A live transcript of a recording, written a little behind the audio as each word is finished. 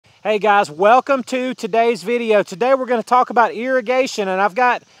Hey guys, welcome to today's video. Today we're going to talk about irrigation, and I've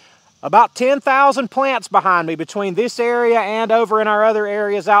got about 10,000 plants behind me between this area and over in our other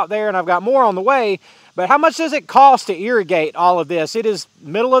areas out there, and I've got more on the way. But how much does it cost to irrigate all of this? It is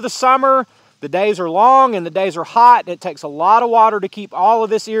middle of the summer, the days are long and the days are hot. It takes a lot of water to keep all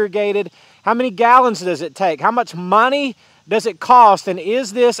of this irrigated. How many gallons does it take? How much money does it cost? And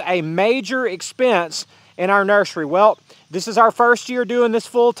is this a major expense in our nursery? Well, this is our first year doing this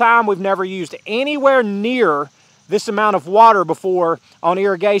full time. We've never used anywhere near this amount of water before on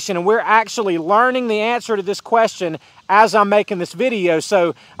irrigation, and we're actually learning the answer to this question as I'm making this video.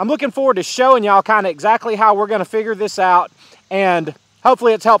 So I'm looking forward to showing y'all kind of exactly how we're going to figure this out, and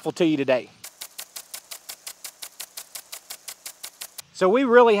hopefully it's helpful to you today. So we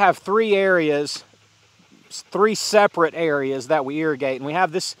really have three separate areas that we irrigate, and we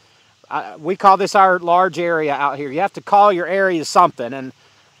have this we call this our large area out here. You have to call your area something, and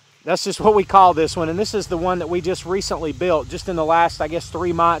that's just what we call this one. And this is the one that we just recently built, just in the last, I guess,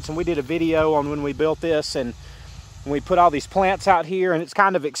 3 months. And we did a video on when we built this, and we put all these plants out here, and it's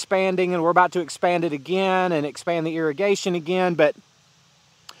kind of expanding, and we're about to expand it again and expand the irrigation again. But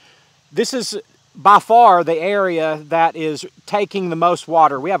this is by far the area that is taking the most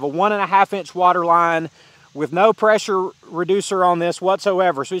water. We have a 1.5 inch water line with no pressure reducer on this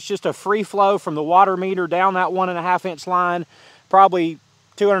whatsoever. So it's just a free flow from the water meter down that 1.5 inch line, probably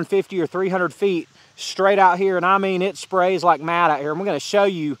 250 or 300 feet straight out here. And I mean, it sprays like mad out here. And we're going to show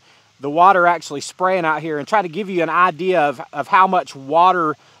you the water actually spraying out here and try to give you an idea of how much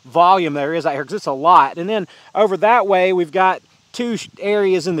water volume there is out here, because it's a lot. And then over that way, we've got two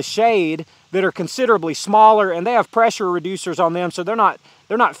areas in the shade that are considerably smaller, and they have pressure reducers on them, so they're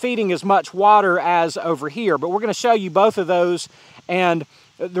not feeding as much water as over here. But we're going to show you both of those. And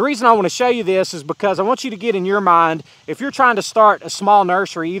the reason I want to show you this is because I want you to get in your mind, if you're trying to start a small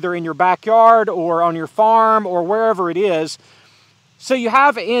nursery, either in your backyard or on your farm or wherever it is, so you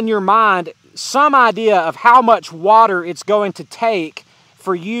have in your mind some idea of how much water it's going to take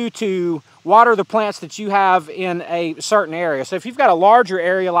for you to water the plants that you have in a certain area. So if you've got a larger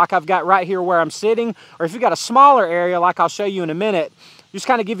area like I've got right here where I'm sitting, or if you've got a smaller area like I'll show you in a minute, just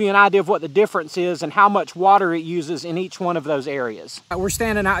kind of give you an idea of what the difference is and how much water it uses in each one of those areas. We're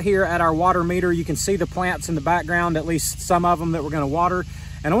standing out here at our water meter. You can see the plants in the background, at least some of them that we're going to water.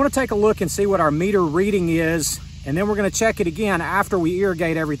 And I want to take a look and see what our meter reading is, and then we're going to check it again after we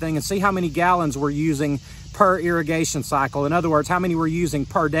irrigate everything and see how many gallons we're using per irrigation cycle. In other words, how many we're using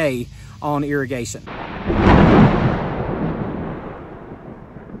per day on irrigation.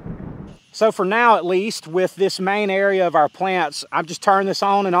 So for now, at least, with this main area of our plants, I've just turned this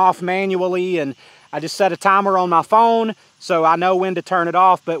on and off manually, and I just set a timer on my phone so I know when to turn it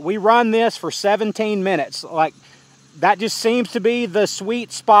off. But we run this for 17 minutes. Like, that just seems to be the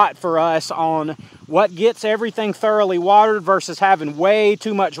sweet spot for us on what gets everything thoroughly watered versus having way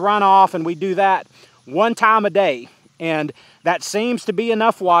too much runoff, and we do that one time a day. And that seems to be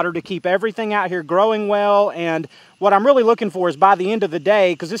enough water to keep everything out here growing well. And what I'm really looking for is by the end of the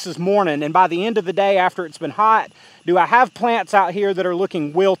day, because this is morning, and by the end of the day after it's been hot, do I have plants out here that are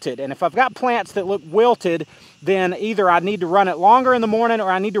looking wilted? And if I've got plants that look wilted, then either I need to run it longer in the morning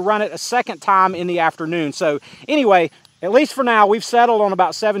or I need to run it a second time in the afternoon. So anyway, at least for now, we've settled on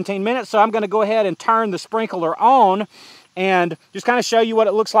about 17 minutes. So I'm going to go ahead and turn the sprinkler on and just kind of show you what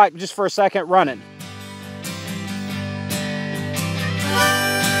it looks like just for a second running.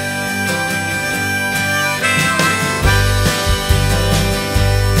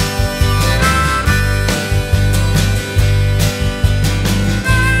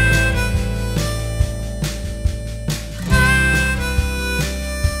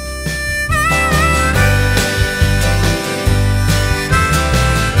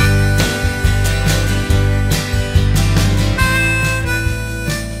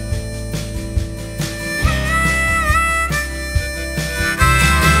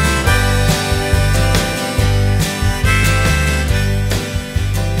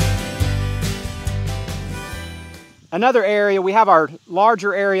 Another area, we have our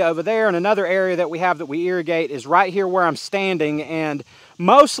larger area over there, and another area that we have that we irrigate is right here where I'm standing. And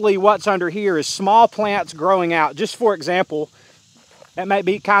mostly what's under here is small plants growing out. Just for example, that may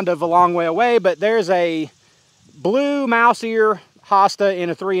be kind of a long way away, but there's a blue mouse ear hosta in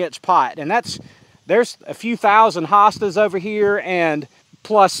a 3-inch pot. And there's a few thousand hostas over here, and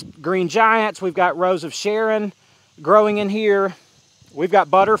plus green giants. We've got rows of Sharon growing in here. We've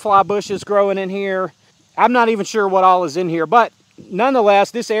got butterfly bushes growing in here. I'm not even sure what all is in here, but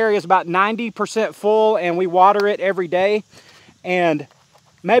nonetheless, this area is about 90% full, and we water it every day. And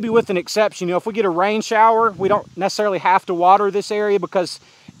maybe with an exception, if we get a rain shower, we don't necessarily have to water this area because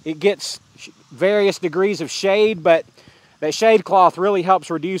it gets various degrees of shade, but that shade cloth really helps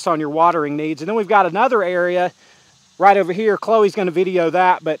reduce on your watering needs. And then we've got another area right over here. Chloe's going to video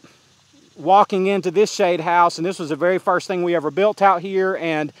that, but walking into this shade house, and this was the very first thing we ever built out here,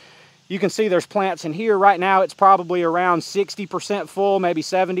 and you can see there's plants in here. Right now it's probably around 60% full, maybe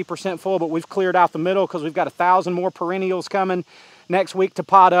 70% full, but we've cleared out the middle because we've got 1,000 more perennials coming next week to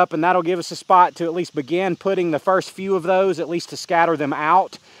pot up, and that'll give us a spot to at least begin putting the first few of those, at least to scatter them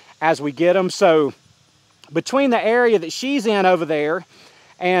out as we get them. So between the area that she's in over there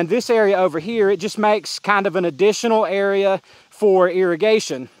and this area over here, it just makes kind of an additional area for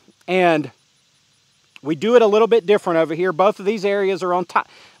irrigation. And we do it a little bit different over here. Both of these areas are on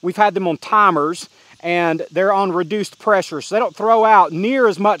we've had them on timers, and they're on reduced pressure, so they don't throw out near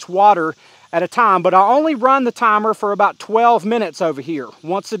as much water at a time. But I only run the timer for about 12 minutes over here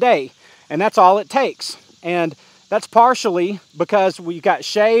once a day, and that's all it takes. And that's partially because we've got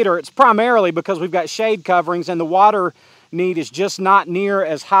shade, or it's primarily because we've got shade coverings, and the water need is just not near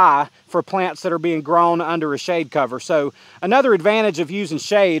as high for plants that are being grown under a shade cover. So another advantage of using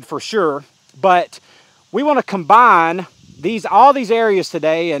shade for sure. But we want to combine all these areas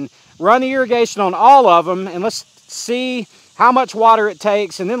today and run the irrigation on all of them, and let's see how much water it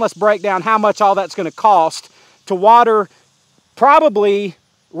takes, and then let's break down how much all that's going to cost to water. Probably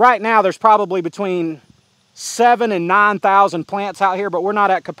right now there's probably between 7,000 and 9,000 plants out here, but we're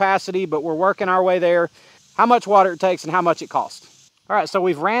not at capacity, but we're working our way there. How much water it takes and how much it costs. All right, so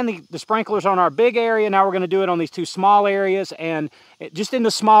we've ran the sprinklers on our big area. Now we're going to do it on these two small areas, and just in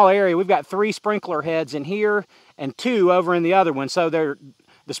the small area we've got 3 sprinkler heads in here and 2 over in the other one. So the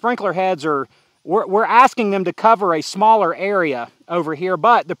sprinkler heads are, we're asking them to cover a smaller area over here,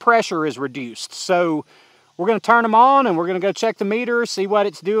 but the pressure is reduced. So we're going to turn them on, and we're going to go check the meter, see what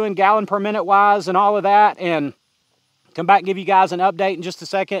it's doing gallon per minute wise and all of that, and come back and give you guys an update in just a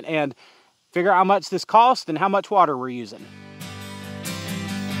second and figure out how much this costs and how much water we're using.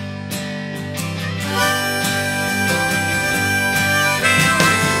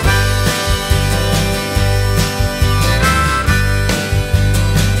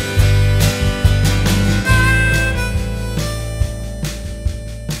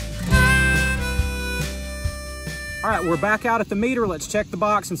 All right, we're back out at the meter. Let's check the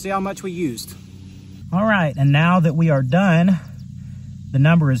box and see how much we used. All right, and now that we are done, the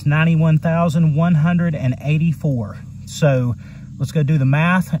number is 91,184. So let's go do the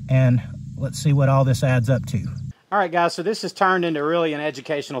math and let's see what all this adds up to. All right, guys, so this has turned into really an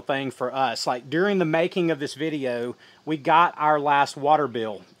educational thing for us. Like during the making of this video, we got our last water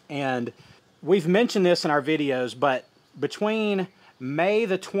bill, and we've mentioned this in our videos, but between May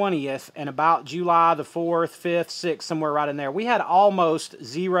the 20th and about July the 4th, 5th, 6th, somewhere right in there, we had almost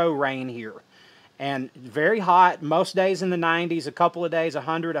 0 rain here. And very hot, most days in the 90s, a couple of days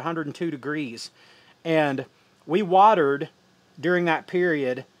 100, 102 degrees. And we watered during that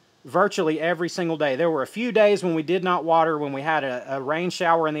period virtually every single day. There were a few days when we did not water, when we had a rain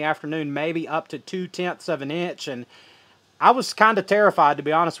shower in the afternoon, maybe up to 2/10 of an inch. And I was kind of terrified, to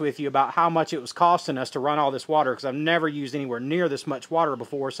be honest with you, about how much it was costing us to run all this water, because I've never used anywhere near this much water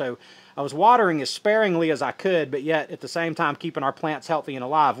before. So I was watering as sparingly as I could, but yet at the same time keeping our plants healthy and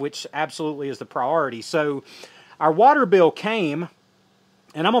alive, which absolutely is the priority. So our water bill came,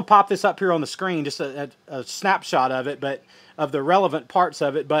 and I'm going to pop this up here on the screen, just a snapshot of it, but of the relevant parts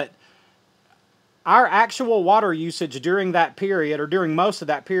of it. But our actual water usage during that period, or during most of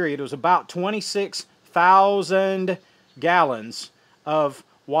that period, was about 26,000 gallons of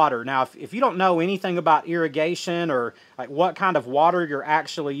water. Now, if you don't know anything about irrigation, or like what kind of water you're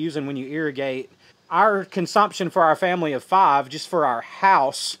actually using when you irrigate, our consumption for our family of 5, just for our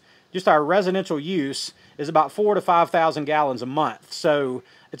house, just our residential use, is about 4,000 to 5,000 gallons a month. So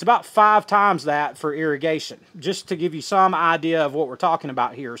it's about 5 times that for irrigation, just to give you some idea of what we're talking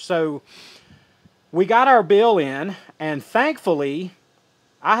about here. So we got our bill in, and thankfully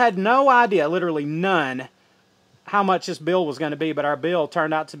I had no idea, literally none, how much this bill was going to be, but our bill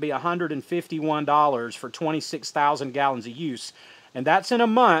turned out to be $151 for 26,000 gallons of use. And that's in a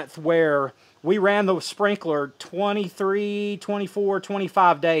month where we ran the sprinkler 23, 24,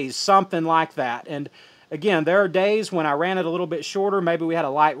 25 days, something like that. And again, there are days when I ran it a little bit shorter. Maybe we had a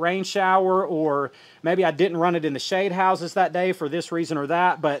light rain shower, or maybe I didn't run it in the shade houses that day for this reason or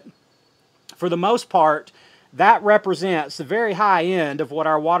that. But for the most part, that represents the very high end of what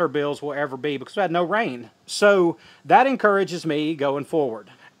our water bills will ever be, because we had no rain. So that encourages me going forward.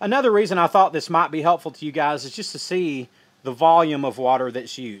 Another reason I thought this might be helpful to you guys is just to see the volume of water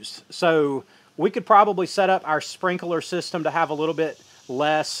that's used. So we could probably set up our sprinkler system to have a little bit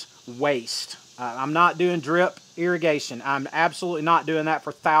less waste. I'm not doing drip irrigation. I'm absolutely not doing that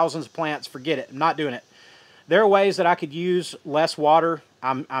for thousands of plants. Forget it. I'm not doing it. There are ways that I could use less water,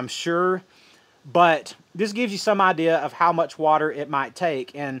 I'm sure, but this gives you some idea of how much water it might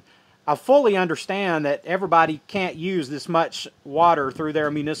take. And I fully understand that everybody can't use this much water through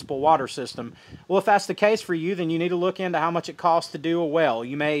their municipal water system. Well, if that's the case for you, then you need to look into how much it costs to do a well.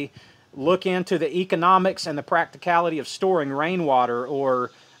 You may look into the economics and the practicality of storing rainwater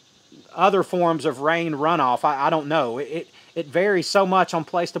or other forms of rain runoff. I don't know. It varies so much on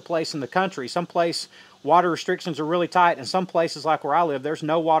place to place in the country. Some place water restrictions are really tight, and some places like where I live, there's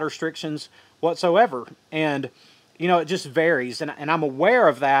no water restrictions whatsoever. And you know, it just varies, and I'm aware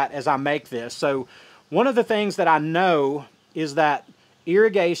of that as I make this. So one of the things that I know is that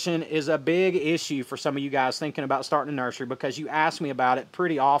irrigation is a big issue for some of you guys thinking about starting a nursery, because you ask me about it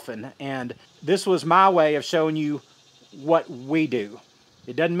pretty often, and this was my way of showing you what we do.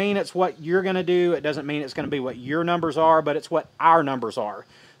 It doesn't mean it's what you're going to do. It doesn't mean it's going to be what your numbers are, but it's what our numbers are.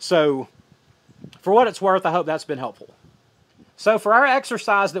 So for what it's worth, I hope that's been helpful. So for our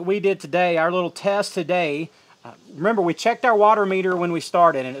exercise that we did today, our little test today, remember, we checked our water meter when we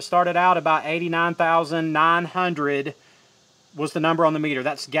started, and it started out about 89,900 was the number on the meter.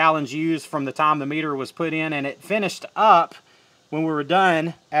 That's gallons used from the time the meter was put in, and it finished up when we were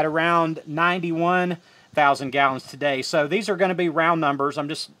done at around 91,000 gallons today. So these are going to be round numbers. I'm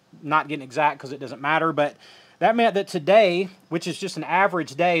just not getting exact because it doesn't matter, but that meant that today, which is just an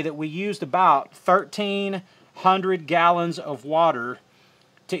average day, that we used about 1,300 gallons of water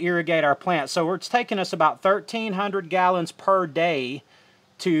to irrigate our plants. So it's taking us about 1,300 gallons per day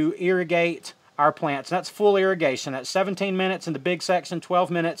to irrigate our plants. And that's full irrigation. That's 17 minutes in the big section, 12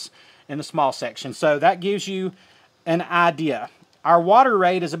 minutes in the small section. So that gives you an idea. Our water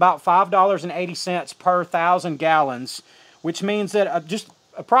rate is about $5.80 per 1,000 gallons, which means that just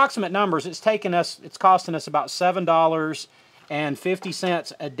approximate numbers, it's costing us about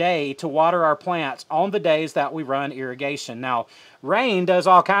 $7.50 a day to water our plants on the days that we run irrigation. Now, rain does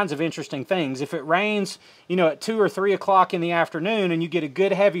all kinds of interesting things. If it rains, you know, at 2 or 3 o'clock in the afternoon and you get a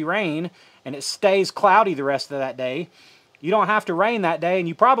good heavy rain and it stays cloudy the rest of that day, you don't have to rain that day, and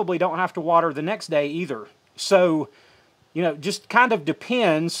you probably don't have to water the next day either. So, you know, just kind of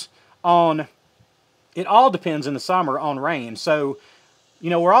depends on, it all depends in the summer on rain. So,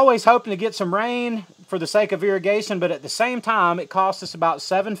 you know, we're always hoping to get some rain for the sake of irrigation, but at the same time, it costs us about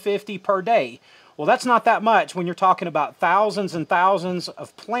 $7.50 per day. Well, that's not that much when you're talking about thousands and thousands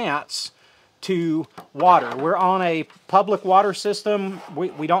of plants to water. We're on a public water system.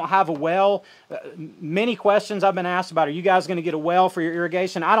 We don't have a well. Many questions I've been asked about, are you guys going to get a well for your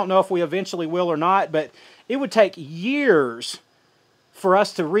irrigation? I don't know if we eventually will or not, but it would take years for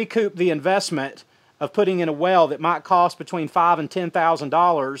us to recoup the investment of putting in a well that might cost between $5,000 and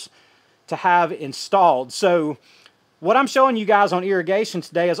 $10,000 to have installed. So what I'm showing you guys on irrigation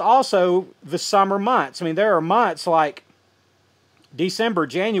today is also the summer months. I mean, there are months like December,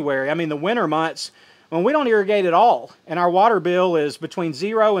 January. I mean, the winter months when we don't irrigate at all, and our water bill is between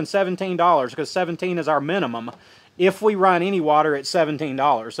 $0 and $17, because $17 is our minimum. If we run any water, it's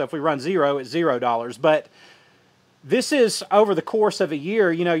 $17. So if we run zero, it's $0. But this is over the course of a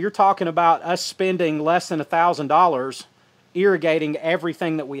year. You know, you're talking about us spending less than $1,000 irrigating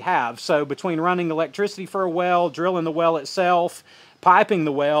everything that we have. So between running the electricity for a well, drilling the well itself, piping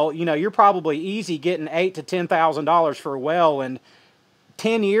the well, you know, you're probably easy getting $8,000 to $10,000 for a well, and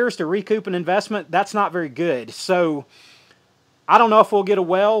 10 years to recoup an investment, that's not very good. So I don't know if we'll get a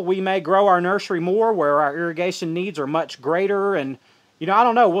well. We may grow our nursery more where our irrigation needs are much greater, and you know, I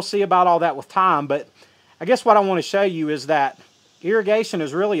don't know. We'll see about all that with time, but I guess what I want to show you is that irrigation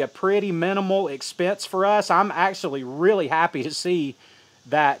is really a pretty minimal expense for us. I'm actually really happy to see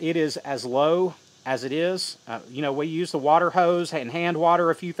that it is as low as it is. You know, we use the water hose and hand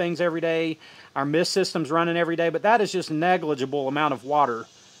water a few things every day. Our mist system's running every day, but that is just a negligible amount of water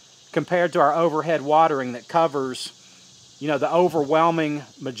compared to our overhead watering that covers, you know, the overwhelming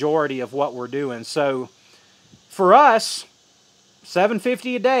majority of what we're doing. So for us,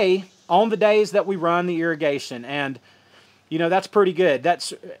 $7.50 a day on the days that we run the irrigation, and you know, that's pretty good.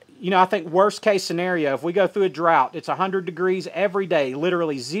 That's, you know, I think worst case scenario, if we go through a drought, it's 100 degrees every day,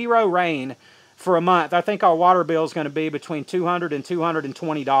 literally zero rain for a month, I think our water bill is going to be between $200 and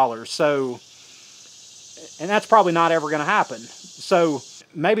 $220. So, and that's probably not ever going to happen. So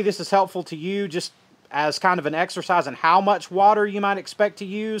maybe this is helpful to you just as kind of an exercise in how much water you might expect to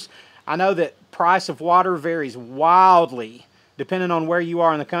use. I know that price of water varies wildly depending on where you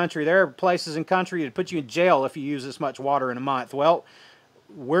are in the country. There are places in the country that put you in jail if you use this much water in a month. Well,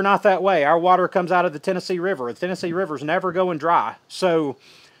 we're not that way. Our water comes out of the Tennessee River. The Tennessee River's never going dry. So,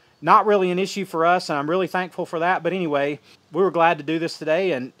 not really an issue for us, and I'm really thankful for that. But anyway, we were glad to do this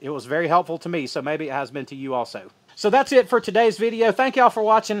today, and it was very helpful to me, so maybe it has been to you also. So that's it for today's video. Thank y'all for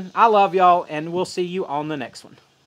watching. I love y'all, and we'll see you on the next one.